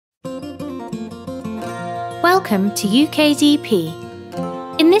Welcome to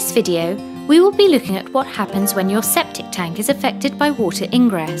UKDP. In this video, we will be looking at what happens when your septic tank is affected by water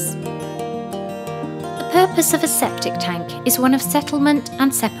ingress. The purpose of a septic tank is one of settlement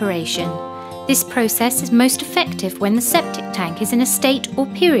and separation. This process is most effective when the septic tank is in a state or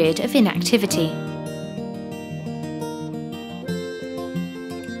period of inactivity.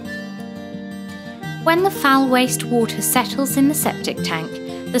 When the foul waste water settles in the septic tank,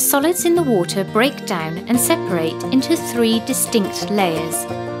 the solids in the water break down and separate into three distinct layers.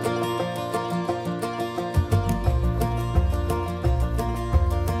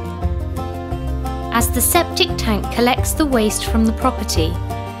 As the septic tank collects the waste from the property,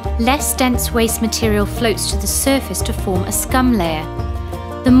 less dense waste material floats to the surface to form a scum layer.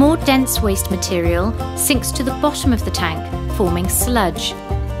 The more dense waste material sinks to the bottom of the tank, forming sludge.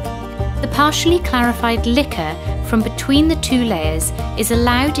 The partially clarified liquor from between the two layers is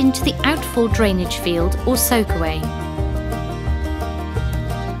allowed into the outfall drainage field or soakaway.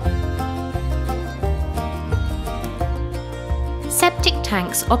 Septic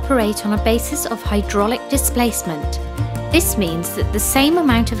tanks operate on a basis of hydraulic displacement. This means that the same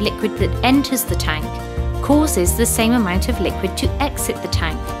amount of liquid that enters the tank causes the same amount of liquid to exit the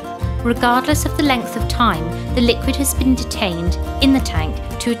tank, regardless of the length of time the liquid has been detained in the tank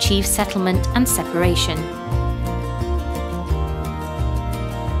to achieve settlement and separation.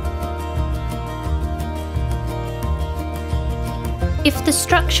 If the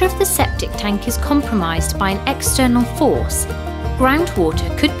structure of the septic tank is compromised by an external force,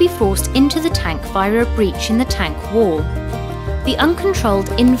 groundwater could be forced into the tank via a breach in the tank wall. The uncontrolled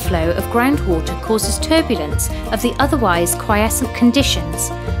inflow of groundwater causes turbulence of the otherwise quiescent conditions,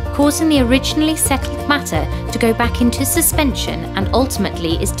 causing the originally settled matter to go back into suspension and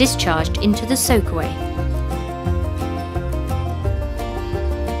ultimately is discharged into the soakaway.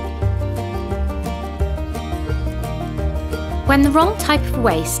 When the wrong type of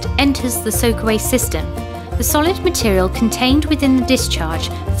waste enters the soakaway system, the solid material contained within the discharge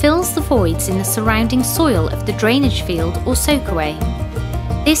fills the voids in the surrounding soil of the drainage field or soakaway.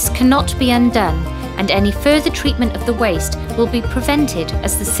 This cannot be undone, and any further treatment of the waste will be prevented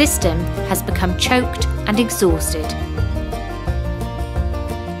as the system has become choked and exhausted.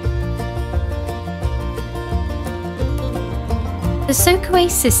 The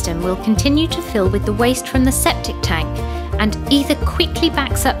soakaway system will continue to fill with the waste from the septic tank and either quickly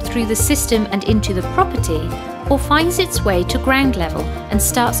backs up through the system and into the property, or finds its way to ground level and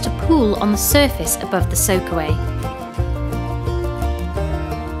starts to pool on the surface above the soakaway.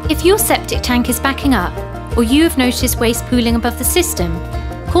 If your septic tank is backing up, or you have noticed waste pooling above the system,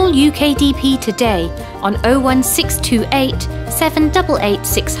 call UKDP today on 01628 788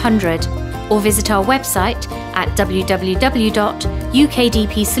 600 or visit our website at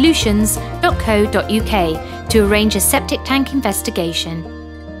www.ukdpsolutions.co.uk to arrange a septic tank investigation.